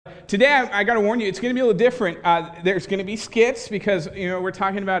Today, I got to warn you, it's going to be a little different. There's going to be skits because, we're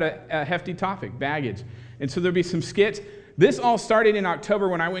talking about a hefty topic, baggage. And so there'll be some skits. This all started in October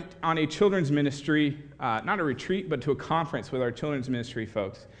when I went on a children's ministry, not a retreat, but to a conference with our children's ministry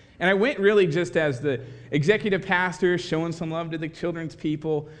folks. And I went really just as the executive pastor, showing some love to the children's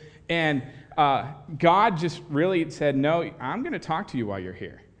people. And God just really said, no, I'm going to talk to you while you're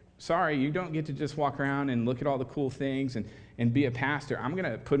here. Sorry, you don't get to just walk around and look at all the cool things and be a pastor. I'm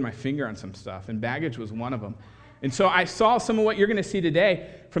going to put my finger on some stuff. And baggage was one of them. And so I saw some of what you're going to see today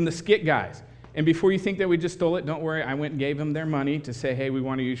from the skit guys. And before you think that we just stole it, don't worry. I went and gave them their money to say, hey, we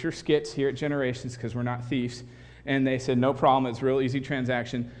want to use your skits here at Generations because we're not thieves. And they said, no problem. It's a real easy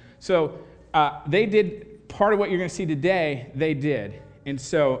transaction. So they did part of what you're going to see today, they did. And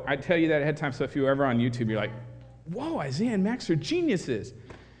so I tell you that ahead of time, so if you're ever on YouTube, you're like, whoa, Isaiah and Max are geniuses.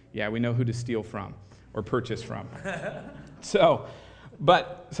 Yeah, we know who to steal from or purchase from. So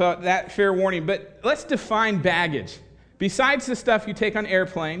that fair warning. But let's define baggage. Besides the stuff you take on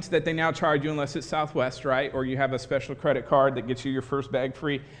airplanes that they now charge you unless it's Southwest, right? Or you have a special credit card that gets you your first bag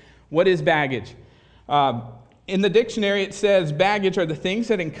free. What is baggage? In the dictionary, it says baggage are the things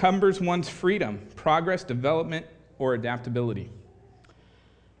that encumbers one's freedom, progress, development, or adaptability.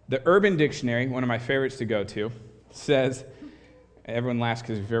 The Urban Dictionary, one of my favorites to go to, says, everyone laughs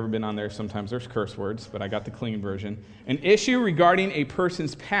because if you've ever been on there, sometimes there's curse words, but I got the clean version. An issue regarding a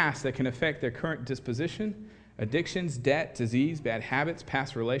person's past that can affect their current disposition, addictions, debt, disease, bad habits,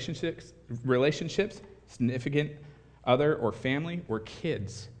 past relationships, significant other or family, or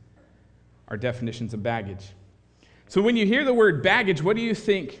kids are definitions of baggage. So when you hear the word baggage, what do you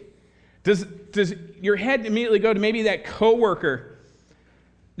think? Does your head immediately go to maybe that coworker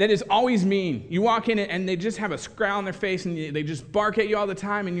that is always mean? You walk in and they just have a scowl on their face and they just bark at you all the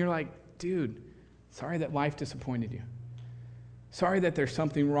time and you're like, dude, sorry that life disappointed you. Sorry that there's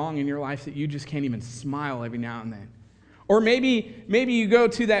something wrong in your life that you just can't even smile every now and then. Or maybe you go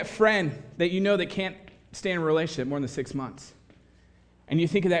to that friend that you know that can't stay in a relationship more than 6 months. And you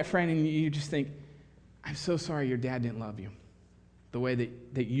think of that friend and you just think, I'm so sorry your dad didn't love you the way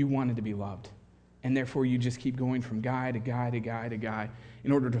that you wanted to be loved. And therefore you just keep going from guy to guy to guy to guy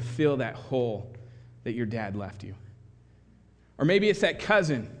in order to fill that hole that your dad left you. Or maybe it's that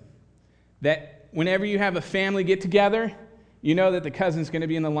cousin that whenever you have a family get together, you know that the cousin's going to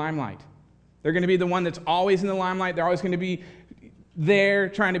be in the limelight. They're going to be the one that's always in the limelight. They're always going to be there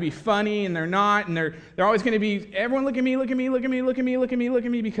trying to be funny, and they're not. And they're always going to be, everyone look at me, look at me, look at me, look at me, look at me, look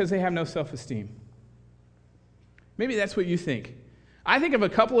at me, because they have no self-esteem. Maybe that's what you think. I think of a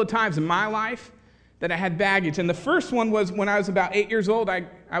couple of times in my life that I had baggage. And the first one was when I was about 8 years old, I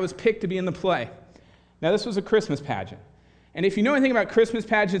was picked to be in the play. Now, this was a Christmas pageant. And if you know anything about Christmas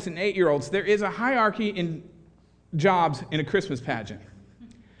pageants and 8-year-olds, there is a hierarchy in jobs in a Christmas pageant.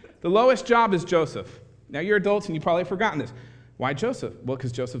 The lowest job is Joseph. Now, you're adults and you've probably forgotten this. Why Joseph? Well,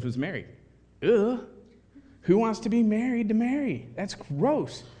 because Joseph was married. Ugh. Who wants to be married to Mary? That's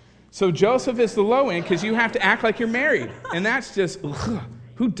gross. So Joseph is the low end because you have to act like you're married. And that's just, ugh.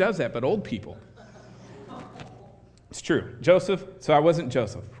 Who does that but old people? It's true. Joseph, so I wasn't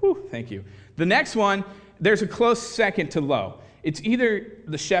Joseph. Whew, thank you. The next one, there's a close second to low. It's either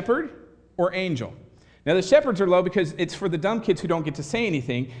the shepherd or angel. Now, the shepherds are low because it's for the dumb kids who don't get to say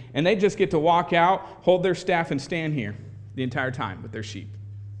anything, and they just get to walk out, hold their staff, and stand here the entire time with their sheep.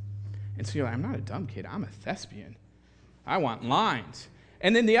 And so you're like, I'm not a dumb kid. I'm a thespian. I want lines.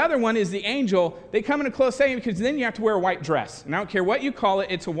 And then the other one is the angel. They come in a close second because then you have to wear a white dress. And I don't care what you call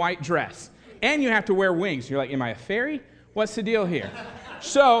it, it's a white dress. And you have to wear wings. You're like, am I a fairy? What's the deal here?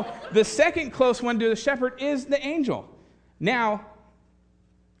 So the second close one to the shepherd is the angel. Now,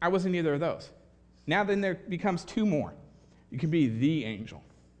 I wasn't either of those. Now then there becomes two more. You can be the angel,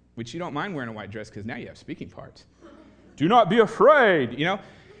 which you don't mind wearing a white dress because now you have speaking parts. Do not be afraid,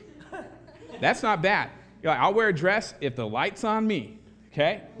 That's not bad. You're like, I'll wear a dress if the light's on me,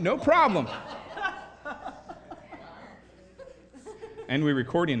 okay? No problem. And we're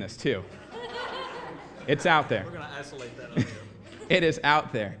recording this too. It's out there. We're going to isolate that audio. It is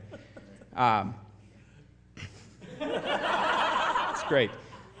out there. It's great,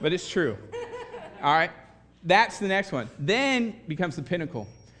 but it's true. All right, that's the next one. Then becomes the pinnacle.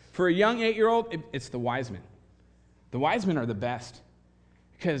 For a young 8-year-old, it's the wise men. The wise men are the best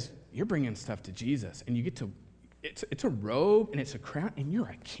because you're bringing stuff to Jesus, and you get to, it's a robe, and it's a crown, and you're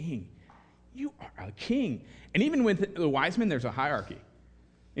a king. You are a king. And even with the wise men, there's a hierarchy.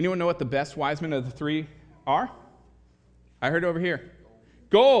 Anyone know what the best wise men of the three are? I heard over here.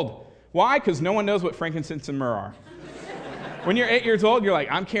 Gold. Why? Because no one knows what frankincense and myrrh are. When you're 8 years old, you're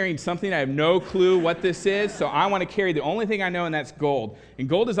like, I'm carrying something. I have no clue what this is, so I want to carry the only thing I know, and that's gold. And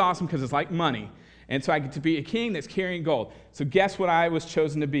gold is awesome because it's like money. And so I get to be a king that's carrying gold. So guess what I was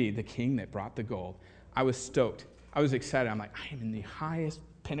chosen to be? The king that brought the gold. I was stoked. I was excited. I'm like, I am in the highest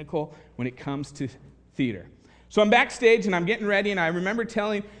pinnacle when it comes to theater. So I'm backstage, and I'm getting ready, and I remember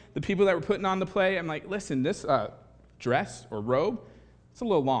telling the people that were putting on the play, I'm like, listen, this dress or robe, it's a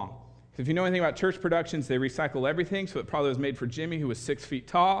little long. If you know anything about church productions, they recycle everything, so it probably was made for Jimmy, who was 6 feet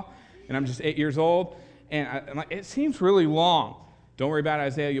tall, and I'm just 8 years old. And I'm like, it seems really long. Don't worry about it,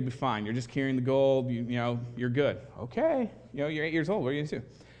 Isaiah, you'll be fine. You're just carrying the gold, you know, you're good. Okay, you're 8 years old, what are you going to do?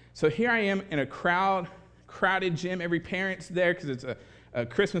 So here I am in a crowded gym. Every parent's there because it's a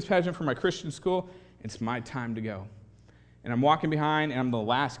Christmas pageant for my Christian school. It's my time to go. And I'm walking behind, and I'm the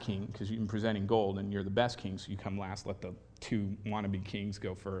last king because you're presenting gold, and you're the best king, so you come last, let the 2 wannabe kings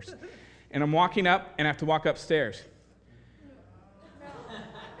go first. And I'm walking up, and I have to walk upstairs.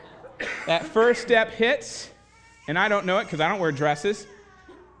 That first step hits, and I don't know it because I don't wear dresses.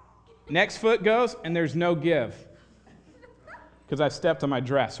 Next foot goes, and there's no give because I've stepped on my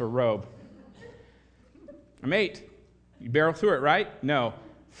dress or robe. I'm 8. You barrel through it, right? No.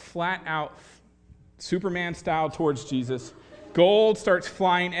 Flat out, Superman style towards Jesus. Gold starts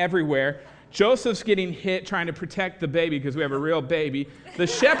flying everywhere. Joseph's getting hit trying to protect the baby because we have a real baby. The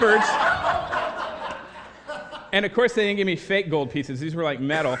shepherds, and of course they didn't give me fake gold pieces. These were like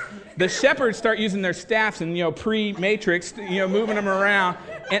metal. The shepherds start using their staffs and, pre-matrix, moving them around.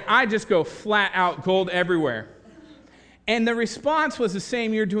 And I just go flat out gold everywhere. And the response was the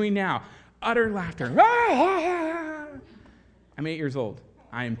same you're doing now. Utter laughter. I'm 8 years old.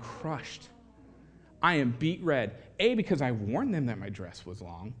 I am crushed. I am beat red. A, because I warned them that my dress was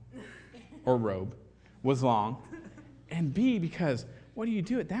long, or robe was long. And B, because what do you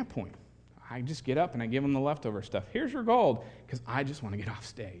do at that point? I just get up and I give them the leftover stuff. Here's your gold, because I just want to get off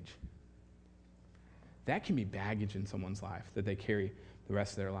stage. That can be baggage in someone's life that they carry the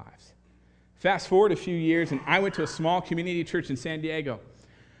rest of their lives. Fast forward a few years, and I went to a small community church in San Diego.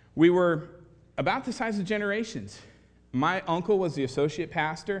 We were about the size of Generations. My uncle was the associate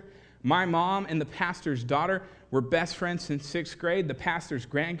pastor. My mom and the pastor's daughter were best friends since 6th grade. The pastor's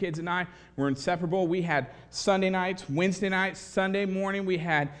grandkids and I were inseparable. We had Sunday nights, Wednesday nights, Sunday morning. We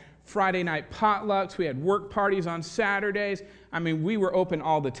had Friday night potlucks. We had work parties on Saturdays. I mean, we were open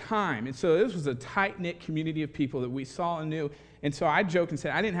all the time. And so this was a tight-knit community of people that we saw and knew. And so I joked and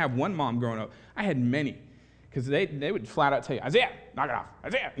said, I didn't have one mom growing up. I had many. Because they would flat out tell you, Isaiah, knock it off.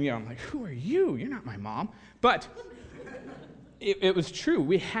 Isaiah. I'm like, who are you? You're not my mom. But it was true.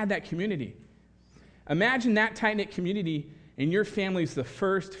 We had that community. Imagine that tight-knit community, and your family's the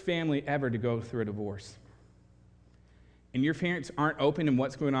first family ever to go through a divorce. And your parents aren't open in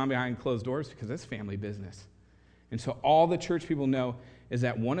what's going on behind closed doors because that's family business. And so all the church people know is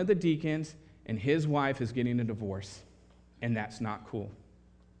that one of the deacons and his wife is getting a divorce, and that's not cool.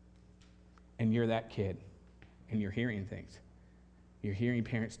 And you're that kid, and you're hearing things. You're hearing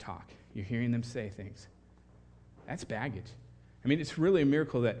parents talk. You're hearing them say things. That's baggage. I mean, it's really a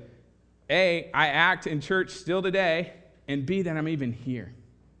miracle that, A, I act in church still today, and B, that I'm even here.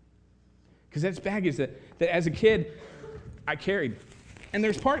 Because that's baggage that as a kid, I carried. And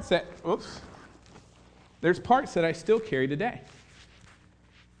there's parts that I still carry today.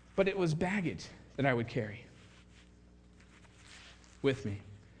 But it was baggage that I would carry with me.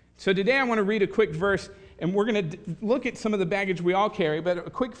 So today I want to read a quick verse, and we're going to look at some of the baggage we all carry, but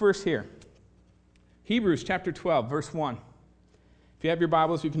a quick verse here. Hebrews chapter 12, verse 1. If you have your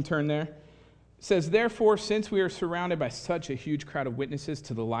Bibles, you can turn there. It says, therefore, since we are surrounded by such a huge crowd of witnesses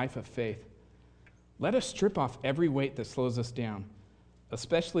to the life of faith, let us strip off every weight that slows us down,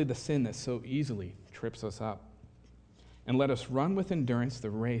 especially the sin that so easily trips us up. And let us run with endurance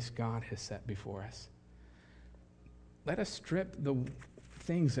the race God has set before us. Let us strip the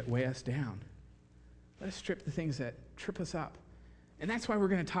things that weigh us down. Let us strip the things that trip us up. And that's why we're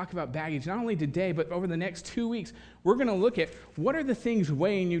going to talk about baggage, not only today, but over the next 2 weeks. We're going to look at what are the things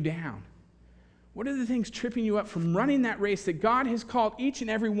weighing you down? What are the things tripping you up from running that race that God has called each and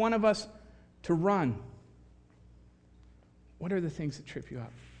every one of us to run? What are the things that trip you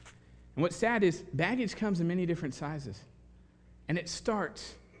up? And what's sad is baggage comes in many different sizes. And it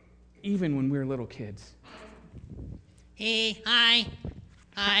starts even when we're little kids. Hey, hi.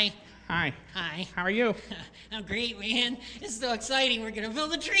 Hi. Hi. How are you? I'm great, man. It's so exciting. We're going to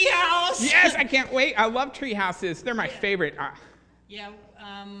build a tree house. Yes, I can't wait. I love tree houses. They're my favorite. Yeah,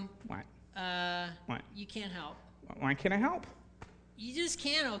 What? What? You can't help. Why can't I help? You just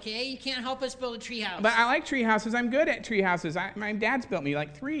can't, okay? You can't help us build a tree house. But I like tree houses. I'm good at tree houses. My dad's built me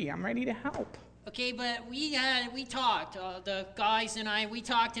like 3. I'm ready to help. Okay, but we talked. The guys and I, we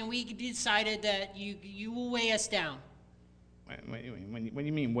talked, and we decided that you will weigh us down. What do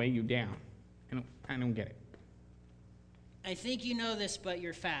you mean weigh you down? I don't get it. I think you know this, but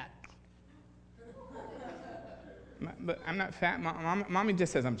you're fat. But I'm not fat. Mommy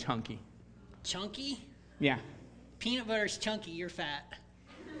just says I'm chunky. Chunky? Yeah. Peanut butter's chunky. You're fat.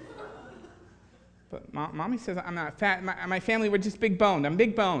 But Mommy says I'm not fat. My family, we're just big boned. I'm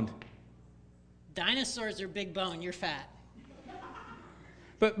big boned. Dinosaurs are big bone. You're fat.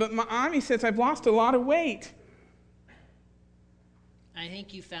 But Mommy says I've lost a lot of weight. I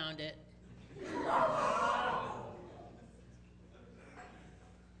think you found it.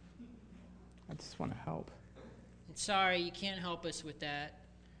 I just want to help. Sorry, you can't help us with that.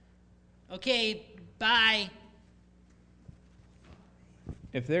 Okay, bye.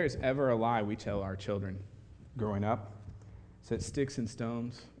 If there's ever a lie we tell our children growing up, it's that sticks and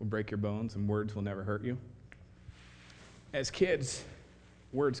stones will break your bones and words will never hurt you. As kids,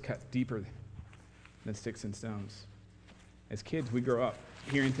 words cut deeper than sticks and stones. As kids, we grow up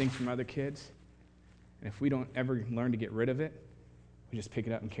hearing things from other kids, and if we don't ever learn to get rid of it, we just pick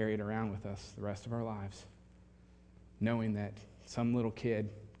it up and carry it around with us the rest of our lives, knowing that some little kid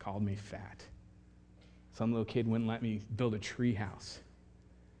called me fat. Some little kid wouldn't let me build a tree house.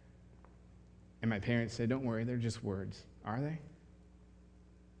 And my parents said, don't worry, they're just words. Are they?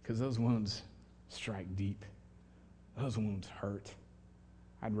 Because those wounds strike deep. Those wounds hurt.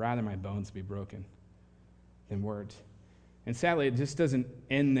 I'd rather my bones be broken than words. And sadly, it just doesn't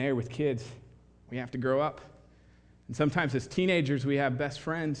end there with kids. We have to grow up. And sometimes as teenagers, we have best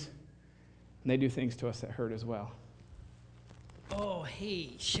friends, and they do things to us that hurt as well. Oh,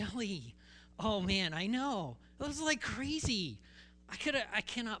 hey, Shelly. Oh, man, I know. It was like crazy. I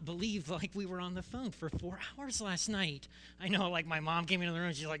cannot believe like we were on the phone for 4 hours last night. I know, like my mom came into the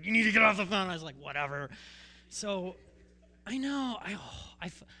room. She's like, "You need to get off the phone." I was like, "Whatever." So, I know.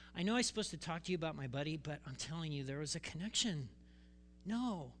 I know I'm supposed to talk to you about my buddy, but I'm telling you, there was a connection.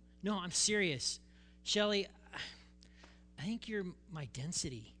 No, I'm serious, Shelly. I think you're my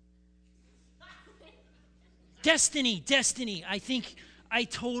density. Destiny. I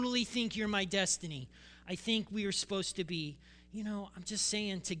totally think you're my destiny. I think we are supposed to be, I'm just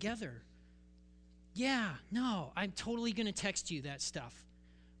saying, together. Yeah, no, I'm totally going to text you that stuff.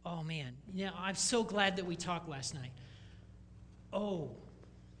 Oh, man. I'm so glad that we talked last night. Oh,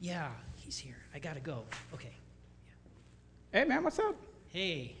 yeah, he's here. I got to go. Okay. Yeah. Hey, man, what's up?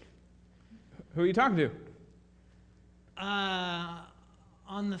 Hey. Who are you talking to?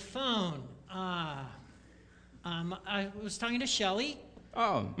 On the phone. I was talking to Shelly.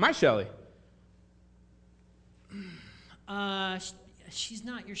 Oh, my Shelly. She's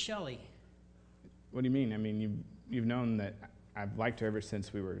not your Shelly. What do you mean? I mean, you've known that I've liked her ever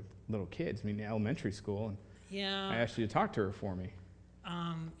since we were little kids. I mean, elementary school. And yeah. I asked you to talk to her for me.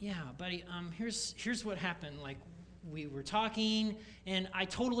 Yeah, buddy. Here's what happened. Like, we were talking, and I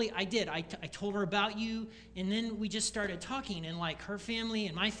did. I told her about you, and then we just started talking, and like her family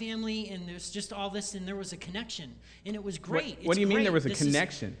and my family, and there's just all this, and there was a connection, and it was great. What do you mean there was a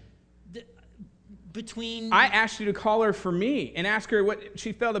connection? Between... I asked you to call her for me and ask her what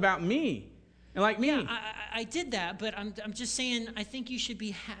she felt about me, and like me. Yeah, I did that, but I'm just saying, I think you should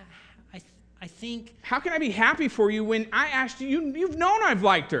be... I think... How can I be happy for you when I asked you? You've known I've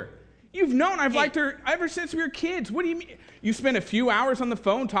liked her. You've known I've liked her ever since we were kids. What do you mean? You spent a few hours on the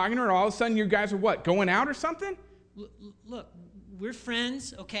phone talking to her, and all of a sudden you guys are what, going out or something? Look, we're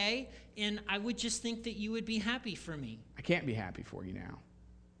friends, okay? And I would just think that you would be happy for me. I can't be happy for you now.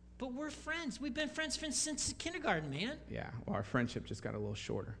 But we're friends. We've been friends since kindergarten, man. Yeah, well, our friendship just got a little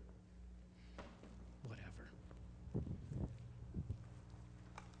shorter. Whatever.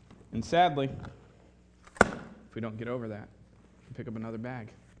 And sadly, if we don't get over that, we'll pick up another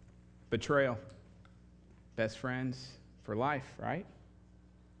bag. Betrayal. Best friends for life, right?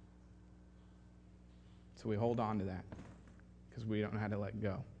 So we hold on to that because we don't know how to let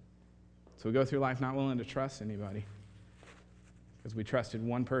go. So we go through life not willing to trust anybody because we trusted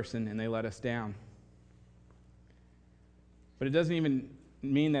one person and they let us down. But it doesn't even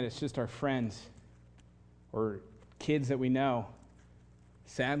mean that it's just our friends or kids that we know.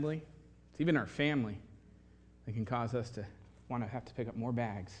 Sadly, it's even our family that can cause us to want to have to pick up more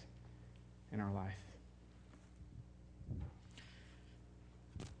bags in our life.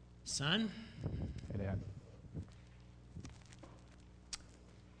 Son? Hey, Dad.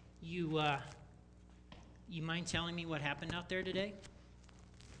 You mind telling me what happened out there today?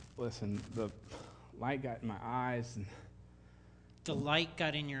 Listen, the light got in my eyes. And the light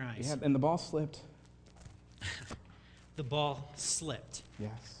got in your eyes? Yeah, and the ball slipped. The ball slipped?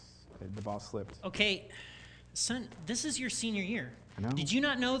 Yes. The ball slipped. Okay, son, this is your senior year. I know. Did you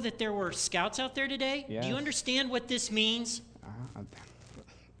not know that there were scouts out there today? Yes. Do you understand what this means?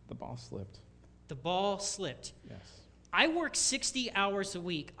 The ball slipped. The ball slipped. Yes. I work 60 hours a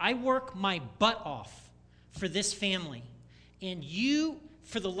week. I work my butt off for this family. And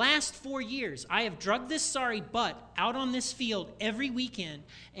for the last 4 years, I have drugged this sorry butt out on this field every weekend.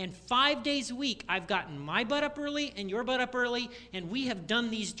 And 5 days a week, I've gotten my butt up early and your butt up early, and we have done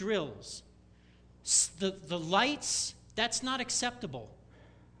these drills. The lights, that's not acceptable.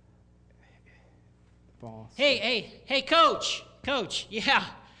 Ball. Hey, Coach, yeah.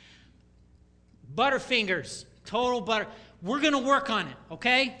 Butterfingers, total butter. We're gonna work on it,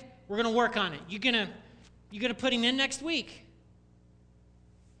 okay? We're gonna work on it. You're gonna put him in next week.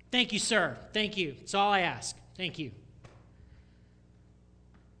 Thank you, sir. Thank you. That's all I ask. Thank you.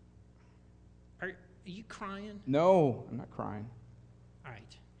 Are you crying? No, I'm not crying. All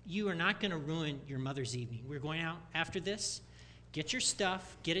right. You are not going to ruin your mother's evening. We're going out after this. Get your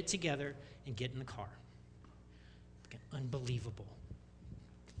stuff, get it together, and get in the car. Unbelievable.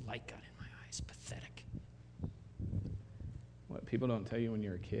 Light got in my eyes. Pathetic. What people don't tell you when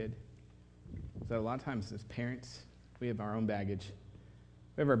you're a kid is that a lot of times as parents, we have our own baggage.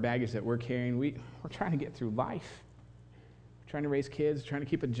 We have our baggage that we're carrying. We're trying to get through life. We're trying to raise kids, trying to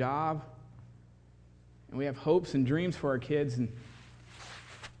keep a job. And we have hopes and dreams for our kids. And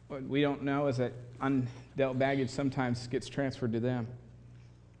what we don't know is that undealt baggage sometimes gets transferred to them.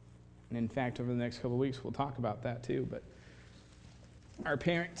 And in fact, over the next couple of weeks, we'll talk about that too. But our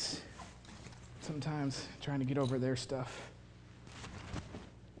parents, sometimes trying to get over their stuff,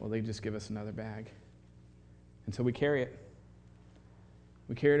 well, they just give us another bag. And so we carry it.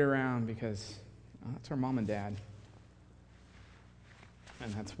 We carry it around because that's our mom and dad.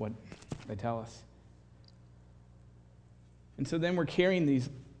 And that's what they tell us. And so then we're carrying these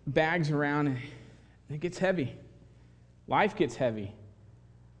bags around, and it gets heavy. Life gets heavy.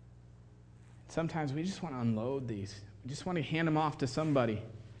 Sometimes we just want to unload these. We just want to hand them off to somebody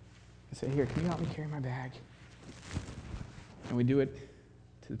and say, here, can you help me carry my bag? And we do it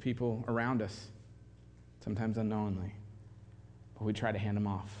to the people around us, sometimes unknowingly. But we try to hand them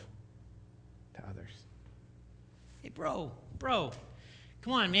off to others. Hey, bro,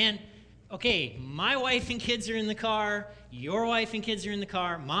 come on, man. Okay, my wife and kids are in the car. Your wife and kids are in the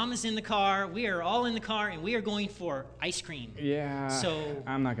car. Mom is in the car. We are all in the car, and we are going for ice cream. Yeah, so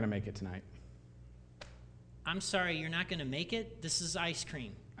I'm not going to make it tonight. I'm sorry, you're not going to make it? This is ice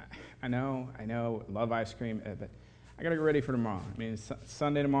cream. I know, love ice cream, but I got to get ready for tomorrow. I mean, it's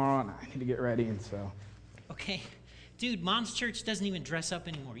Sunday tomorrow, and I need to get ready, and so. Okay. Dude, Mom's church doesn't even dress up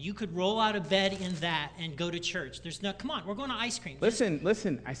anymore. You could roll out of bed in that and go to church. Come on, we're going to ice cream.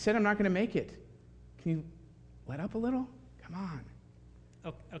 Listen, I said I'm not going to make it. Can you let up a little? Come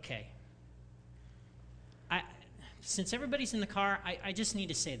on. Okay. Since everybody's in the car, I just need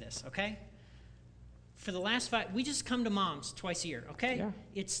to say this, okay? For the last we just come to Mom's twice a year, okay? Yeah.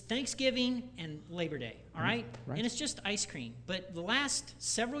 It's Thanksgiving and Labor Day, all right? Right. And it's just ice cream. But the last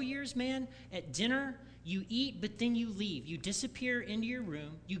several years, man, at dinner, you eat, but then you leave. You disappear into your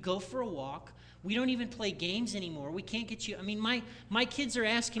room. You go for a walk. We don't even play games anymore. We can't get you. I mean, my kids are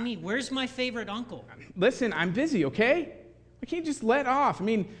asking me, where's my favorite uncle? Listen, I'm busy, okay? I can't just let off. I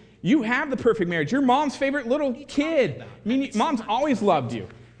mean, you have the perfect marriage. You're Mom's favorite little kid. I mean, Mom's always loved you.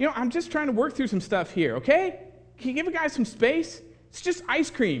 You know, I'm just trying to work through some stuff here, okay? Can you give a guy some space? It's just ice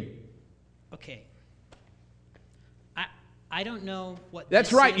cream. Okay. I don't know what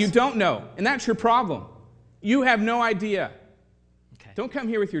That's right, you don't know, and that's your problem. You have no idea. Okay. Don't come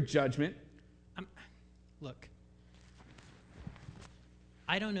here with your judgment. Look,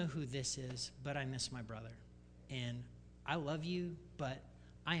 I don't know who this is, but I miss my brother. And I love you, but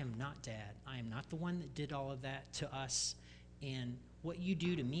I am not Dad. I am not the one that did all of that to us. And what you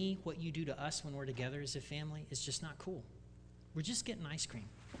do to me, what you do to us when we're together as a family is just not cool. We're just getting ice cream,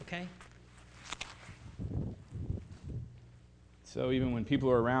 okay? So even when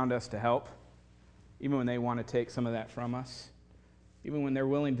people are around us to help, even when they want to take some of that from us, even when they're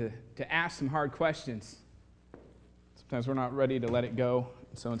willing to ask some hard questions, sometimes we're not ready to let it go.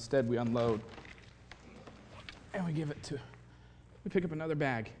 So instead we unload and we pick up another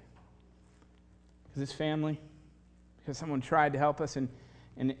bag. Because it's family, because someone tried to help us, and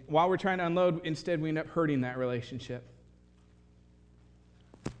while we're trying to unload, instead we end up hurting that relationship.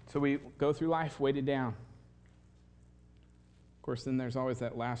 So we go through life weighted down. Of course, then there's always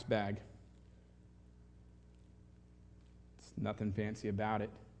that last bag. It's nothing fancy about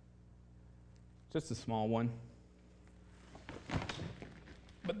it. Just a small one.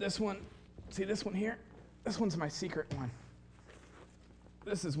 But this one, see this one here? This one's my secret one.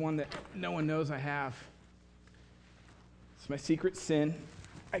 This is one that no one knows I have. It's my secret sin.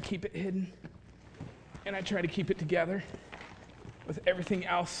 I keep it hidden, and I try to keep it together with everything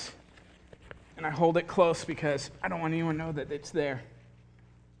else, and I hold it close because I don't want anyone to know that it's there.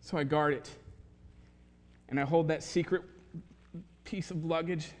 So I guard it, and I hold that secret piece of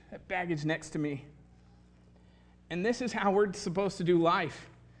luggage, that baggage next to me. And this is how we're supposed to do life.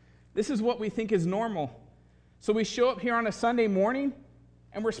 This is what we think is normal. So we show up here on a Sunday morning,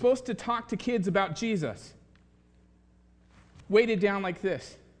 and we're supposed to talk to kids about Jesus. Weighted down like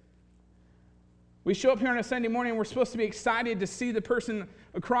this. We show up here on a Sunday morning, and we're supposed to be excited to see the person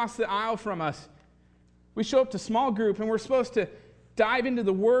across the aisle from us. We show up to small group, and we're supposed to dive into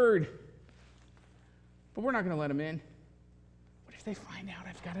the Word. But we're not going to let them in. What if they find out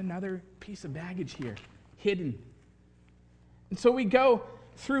I've got another piece of baggage here, hidden? And so we go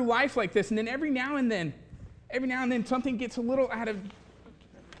through life like this, and then every now and then something gets a little out of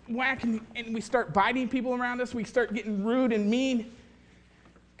whack, and we start biting people around us. We start getting rude and mean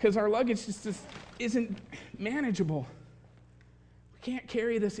because our luggage just isn't manageable. We can't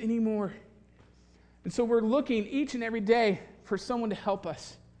carry this anymore. And so we're looking each and every day for someone to help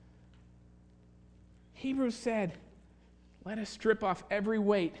us. Hebrews said, let us strip off every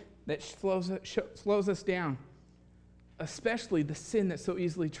weight that slows us down, especially the sin that so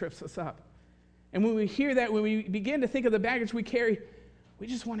easily trips us up. And when we hear that, when we begin to think of the baggage we carry, we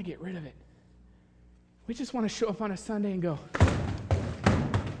just want to get rid of it. We just want to show up on a Sunday and go,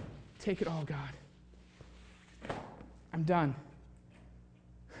 take it all, God. I'm done.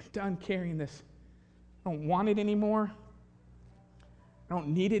 I'm done carrying this. I don't want it anymore. I don't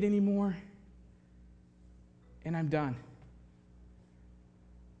need it anymore. And I'm done.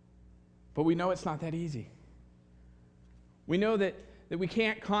 But we know it's not that easy. We know that we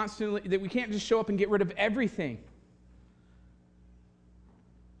can't just show up and get rid of everything.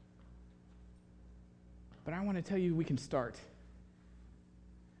 But I want to tell you we can start.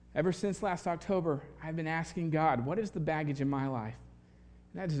 Ever since last October, I've been asking God, what is the baggage in my life?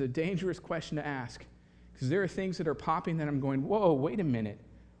 And that is a dangerous question to ask, because there are things that are popping that I'm going, whoa, wait a minute.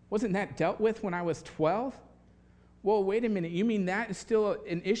 Wasn't that dealt with when I was 12? Whoa, wait a minute. You mean that is still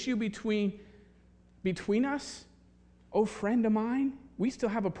an issue between us? Oh, friend of mine, we still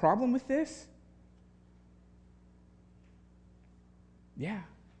have a problem with this? Yeah,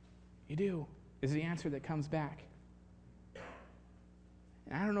 you do, is the answer that comes back.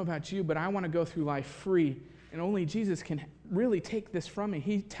 And I don't know about you, but I want to go through life free, and only Jesus can really take this from me.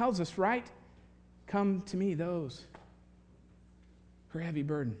 He tells us, right? Come to me, those who are heavy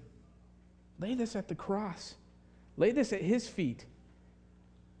burden. Lay this at the cross. Lay this at his feet.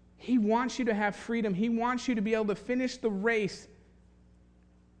 He wants you to have freedom. He wants you to be able to finish the race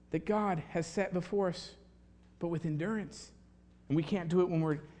that God has set before us, but with endurance. And we can't do it when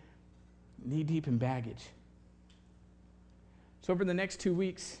we're knee-deep in baggage. So over the next 2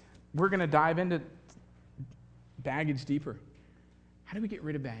 weeks, we're going to dive into baggage deeper. How do we get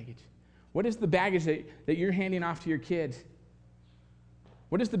rid of baggage? What is the baggage that you're handing off to your kids?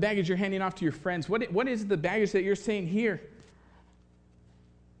 What is the baggage you're handing off to your friends? What is the baggage that you're saying here?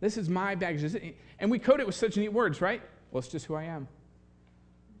 This is my baggage. And we code it with such neat words, right? Well, it's just who I am.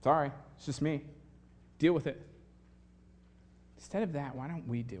 Sorry, it's just me. Deal with it. Instead of that, why don't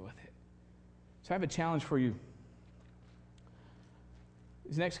we deal with it? So I have a challenge for you.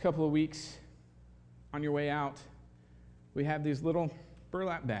 These next couple of weeks, on your way out, we have these little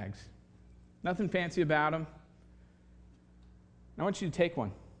burlap bags. Nothing fancy about them. I want you to take one.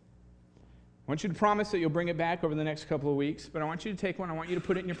 I want you to promise that you'll bring it back over the next couple of weeks, but I want you to take one. I want you to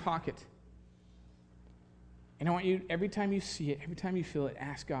put it in your pocket. And I want you, every time you see it, every time you feel it,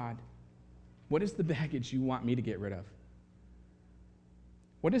 ask God, what is the baggage you want me to get rid of?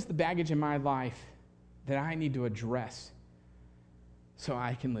 What is the baggage in my life that I need to address so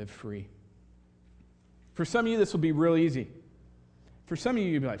I can live free? For some of you, this will be real easy. For some of you,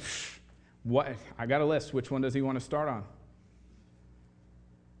 you'll be like, what? I got a list. Which one does he want to start on?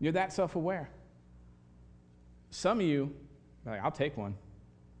 You're that self-aware. Some of you are like, I'll take one.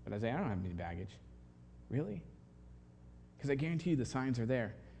 But I say, I don't have any baggage. Really? Because I guarantee you the signs are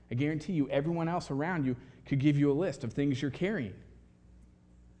there. I guarantee you everyone else around you could give you a list of things you're carrying.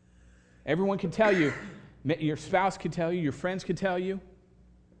 Everyone can tell you. Your spouse could tell you. Your friends could tell you.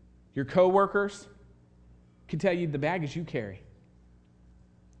 Your coworkers could tell you the baggage you carry.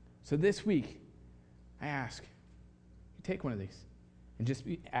 So this week, I ask, you take one of these and just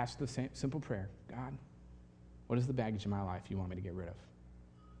ask the same simple prayer. God, what is the baggage in my life you want me to get rid of?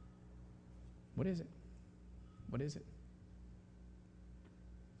 What is it? What is it?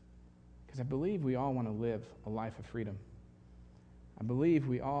 Because I believe we all want to live a life of freedom. I believe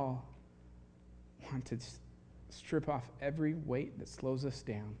we all want to strip off every weight that slows us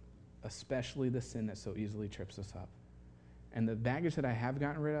down, especially the sin that so easily trips us up. And the baggage that I have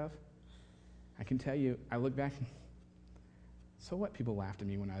gotten rid of, I can tell you, I look back, so what? People laughed at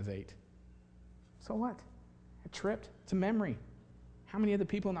me when I was 8. So what? I tripped. It's a memory. How many of the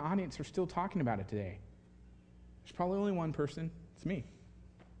people in the audience are still talking about it today? There's probably only one person. It's me.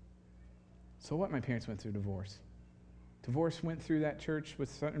 So what? My parents went through divorce. Divorce went through that church with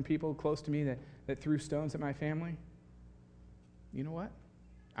certain people close to me that threw stones at my family. You know what?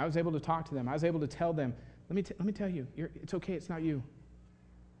 I was able to talk to them. I was able to tell them, let me tell you, it's okay, it's not you.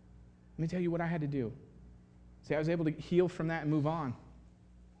 Let me tell you what I had to do. See, I was able to heal from that and move on.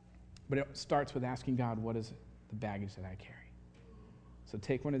 But it starts with asking God, what is the baggage that I carry? So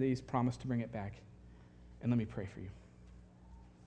take one of these, promise to bring it back, and let me pray for you.